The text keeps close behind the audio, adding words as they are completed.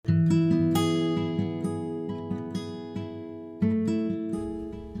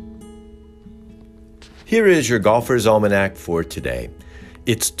Here is your Golfer's Almanac for today.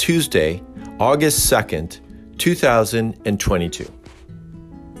 It's Tuesday, August 2nd, 2022.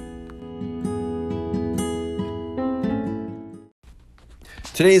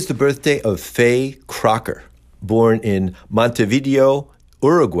 Today is the birthday of Faye Crocker, born in Montevideo,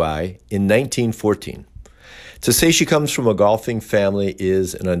 Uruguay in 1914. To say she comes from a golfing family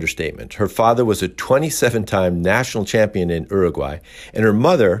is an understatement. Her father was a 27-time national champion in Uruguay, and her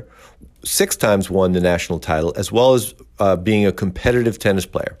mother 6 times won the national title, as well as being a competitive tennis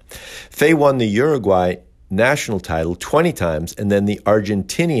player. Faye won the Uruguay national title 20 times and then the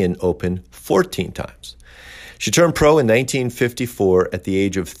Argentinian Open 14 times. She turned pro in 1954 at the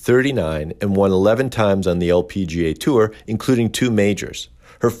age of 39 and won 11 times on the LPGA Tour, including 2 majors.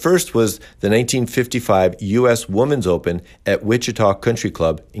 Her first was the 1955 U.S. Women's Open at Wichita Country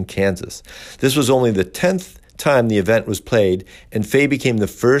Club in Kansas. This was only the 10th time the event was played, and Faye became the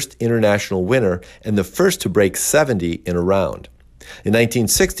first international winner and the first to break 70 in a round. In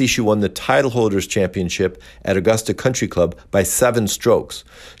 1960, she won the Title Holders Championship at Augusta Country Club by 7 strokes.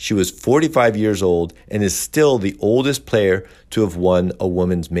 She was 45 years old and is still the oldest player to have won a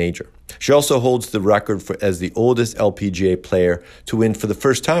women's major. She also holds the record as the oldest LPGA player to win for the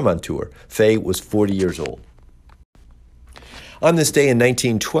first time on tour. Faye was 40 years old. On this day in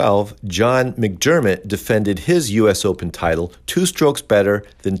 1912, John McDermott defended his U.S. Open title 2 strokes better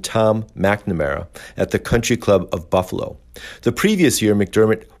than Tom McNamara at the Country Club of Buffalo. The previous year,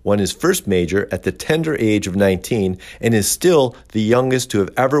 McDermott won his first major at the tender age of 19 and is still the youngest to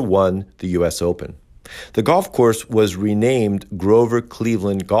have ever won the U.S. Open. The golf course was renamed Grover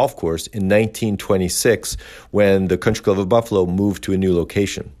Cleveland Golf Course in 1926 when the Country Club of Buffalo moved to a new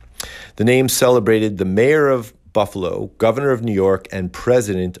location. The name celebrated the mayor of Buffalo, governor of New York, and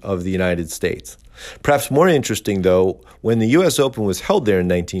president of the United States. Perhaps more interesting, though, when the U.S. Open was held there in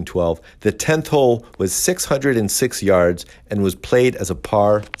 1912, the 10th hole was 606 yards and was played as a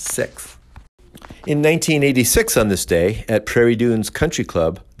par 6. In 1986 on this day, at Prairie Dunes Country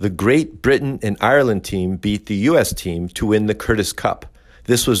Club, the Great Britain and Ireland team beat the U.S. team to win the Curtis Cup.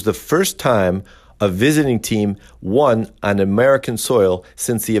 This was the first time a visiting team won on American soil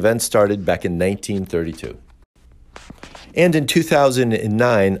since the event started back in 1932. And in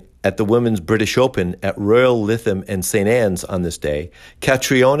 2009, at the Women's British Open at Royal Lytham and St. Anne's on this day,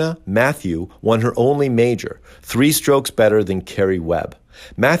 Catriona Matthew won her only major, 3 strokes better than Kerry Webb.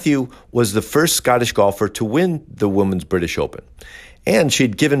 Matthew was the first Scottish golfer to win the Women's British Open, and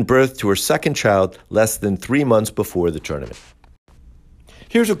she'd given birth to her second child less than 3 months before the tournament.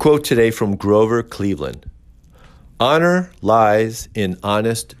 Here's a quote today from Grover Cleveland. "Honor lies in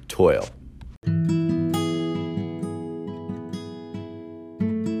honest toil."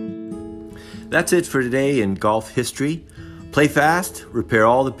 That's it for today in golf history. Play fast, repair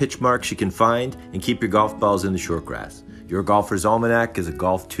all the pitch marks you can find, and keep your golf balls in the short grass. Your Golfer's Almanac is a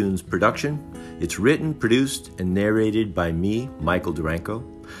Golf Tunes production. It's written, produced, and narrated by me, Michael Duranko.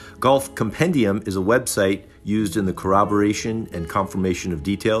 Golf Compendium is a website used in the corroboration and confirmation of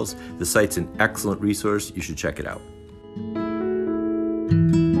details. The site's an excellent resource. You should check it out.